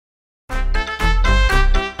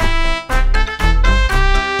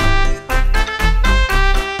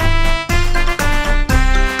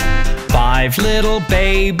5 little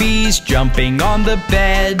babies jumping on the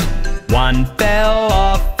bed. One fell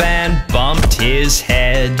off and bumped his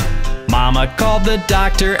head. Mama called the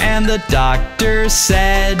doctor and the doctor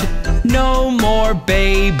said, "No more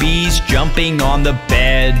babies jumping on the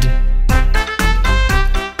bed."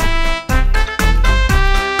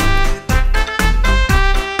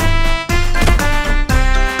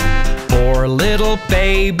 Four little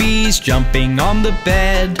babies jumping on the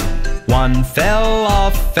bed. One fell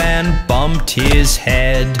off and bumped his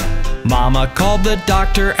head. Mama called the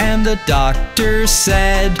doctor and the doctor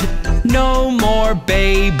said, "No more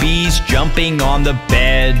babies jumping on the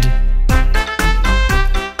bed."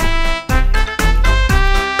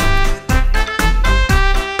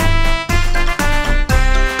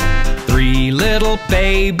 Three little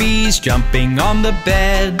babies jumping on the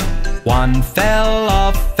bed. One fell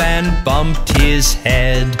off and bumped his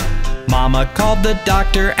head. Mama called the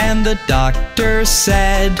doctor and the doctor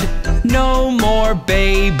said, "No more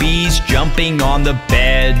babies jumping on the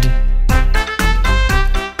bed."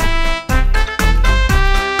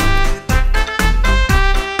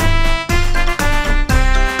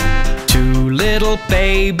 Two little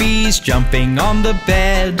babies jumping on the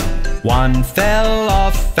bed. One fell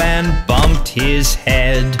off and bumped his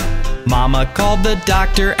head. Mama called the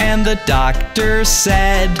doctor and the doctor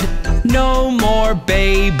said, "No more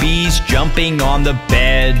babies jumping on the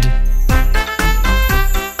bed."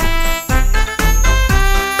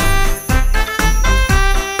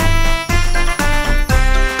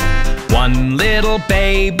 One little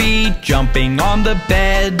baby jumping on the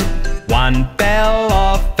bed. One fell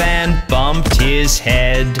off and bumped his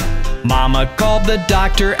head. Mama called the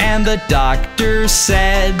doctor and the doctor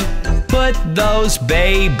said, "Put those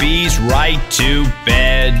babies right to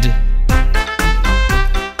bed."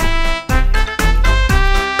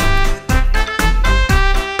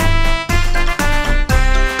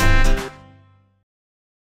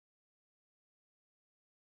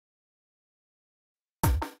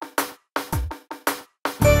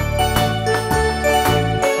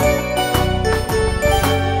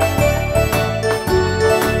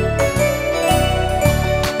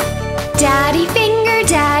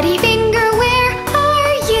 Daddy finger, where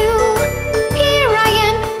are you? Here I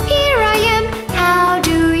am, how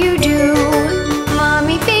do you do?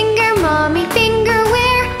 Mommy finger,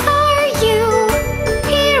 where are you?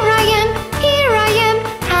 Here I am,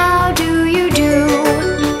 how do you do?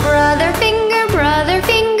 Brother finger,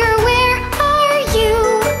 where are you?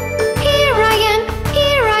 Here I am,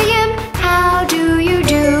 how do you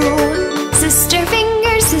do? Sister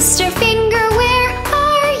finger, where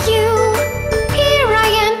are you? Here I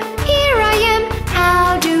am, how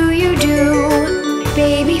do you do?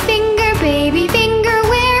 Baby finger,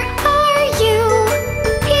 where are you?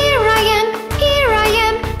 Here I am,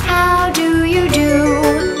 how do you do?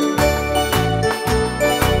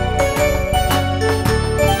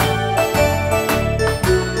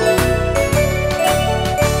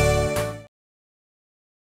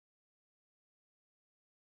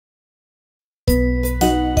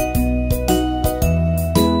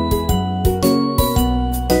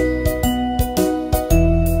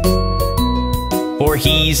 For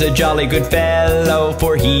he's a jolly good fellow,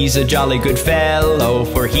 for he's a jolly good fellow,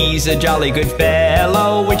 for he's a jolly good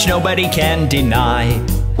fellow, which nobody can deny,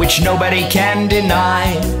 which nobody can deny,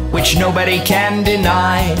 which nobody can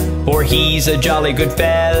deny. For he's a jolly good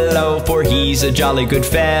fellow, for he's a jolly good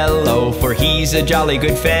fellow, for he's a jolly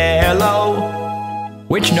good fellow,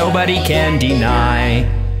 which nobody can deny.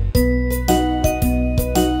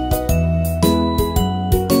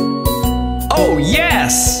 Oh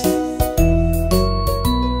yes!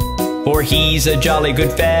 For he's a jolly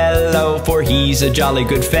good fellow, for he's a jolly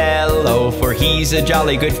good fellow, for he's a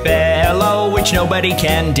jolly good fellow, which nobody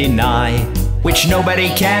can deny, which nobody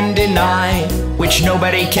can deny, which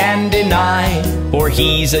nobody can deny. For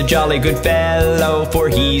he's a jolly good fellow, for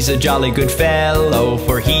he's a jolly good fellow,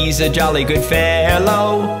 for he's a jolly good fellow,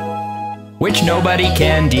 which nobody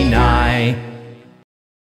can deny.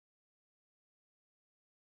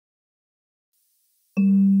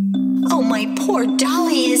 Oh, my poor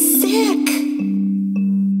dolly is sick.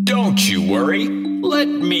 Don't you worry, let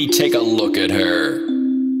me take a look at her.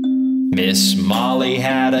 Miss Molly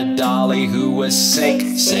had a dolly who was sick,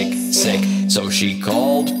 sick, sick. So she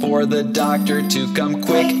called for the doctor to come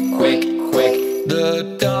quick, quick, quick.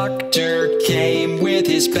 The doctor came with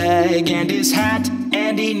his bag and his hat,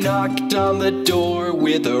 and he knocked on the door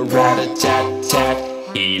with a rat-a-tat-tat.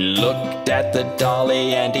 He looked at the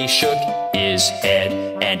dolly and he shook his head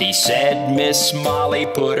And he said, Miss Molly,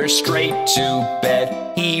 put her straight to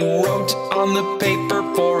bed. He wrote on the paper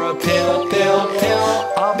for a pill, pill,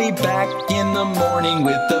 pill. I'll be back in the morning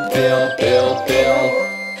with the pill, pill, pill.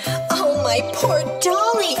 Oh, my poor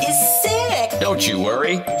Dolly is sick. Don't you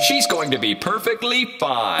worry, she's going to be perfectly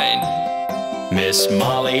fine. Miss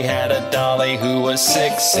Molly had a dolly who was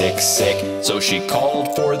sick, sick, sick. So she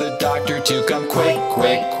called for the doctor to come quick,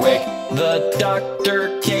 quick, quick. The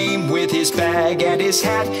doctor came with his bag and his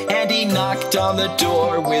hat, and he knocked on the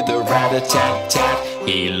door with a rat-a-tat-tat.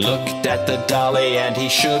 He looked at the dolly and he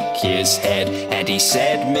shook his head, and he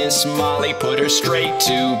said, Miss Molly, put her straight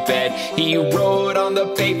to bed. He wrote on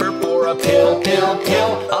the paper for a pill, pill,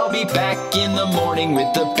 pill. I'll be back in the morning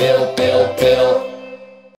with the pill, pill, pill.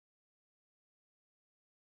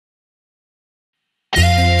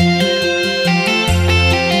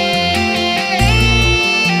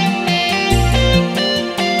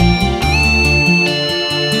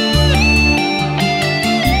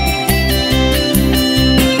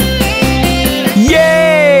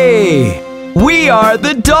 We are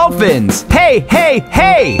the dolphins! Hey, hey,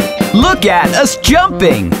 hey! Look at us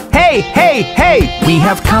jumping! Hey, hey, hey! We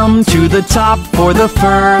have come to the top for the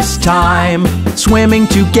first time, swimming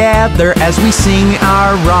together as we sing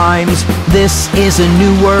our rhymes. This is a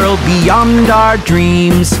new world beyond our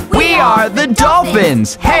dreams. We are the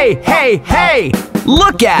dolphins! Hey, hey, hey!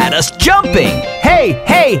 Look at us jumping! Hey,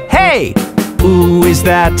 hey, hey! Ooh, is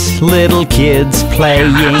that little kids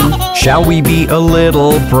playing? Shall we be a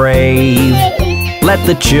little brave? Let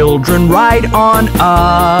the children ride on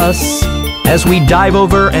us as we dive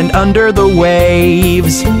over and under the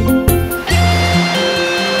waves.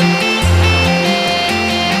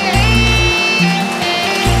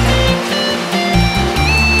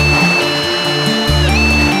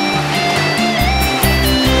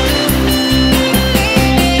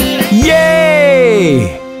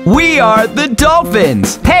 Yay! We are the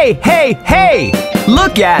dolphins! Hey, hey, hey!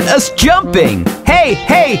 Look at us jumping! Hey,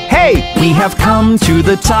 hey, hey! We have come to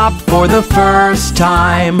the top for the first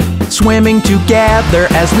time, swimming together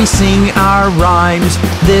as we sing our rhymes.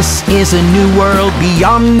 This is a new world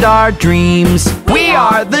beyond our dreams. We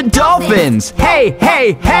are the dolphins! Hey,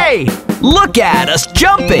 hey, hey! Look at us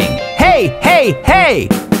jumping! Hey, hey, hey!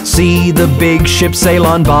 See the big ships sail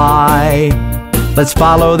on by. Let's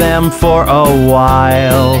follow them for a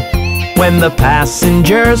while. When the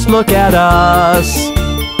passengers look at us,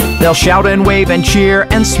 they'll shout and wave and cheer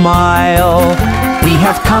and smile. We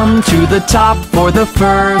have come to the top for the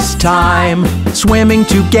first time, swimming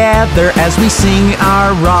together as we sing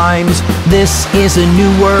our rhymes. This is a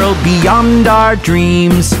new world beyond our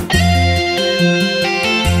dreams.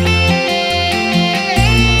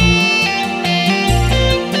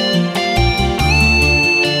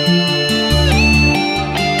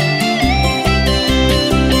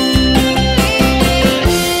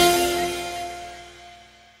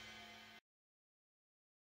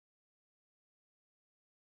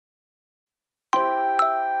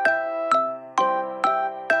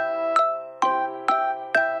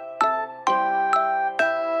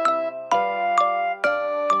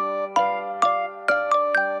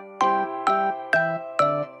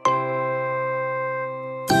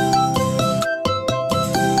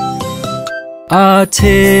 A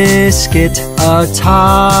tisket, a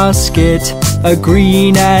tasket, a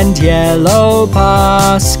green and yellow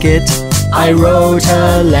basket. I wrote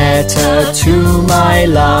a letter to my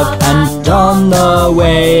love, and on the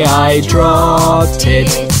way I dropped it.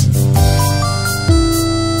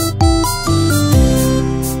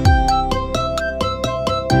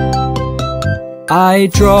 I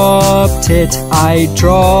dropped it,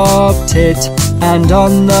 and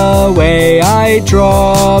on the way I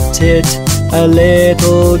dropped it. A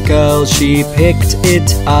little girl, she picked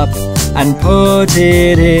it up and put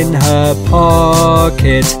it in her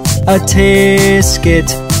pocket. A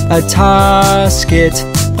tisket, a tasket,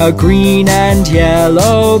 a green and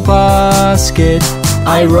yellow basket.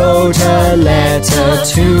 I wrote a letter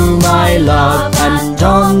to my love, and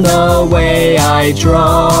on the way I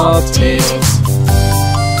dropped it.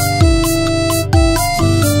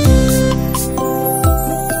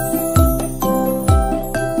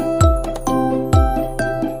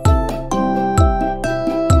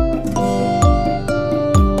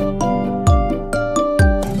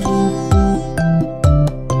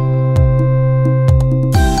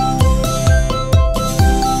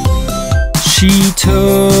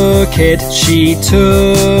 She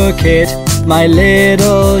took it, my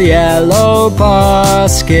little yellow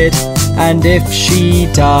basket. And if she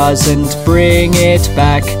doesn't bring it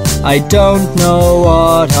back, I don't know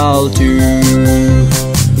what I'll do.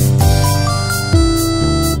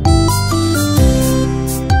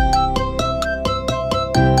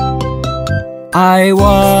 I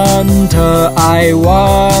wonder,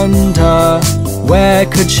 where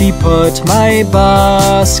could she put my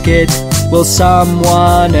basket? Will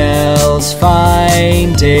someone else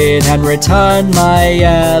find it and return my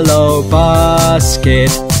yellow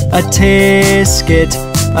basket? A tisket,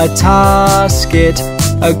 a tasket,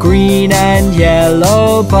 a green and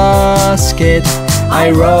yellow basket.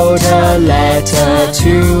 I wrote a letter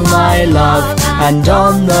to my love, and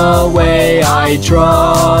on the way I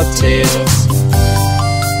dropped it.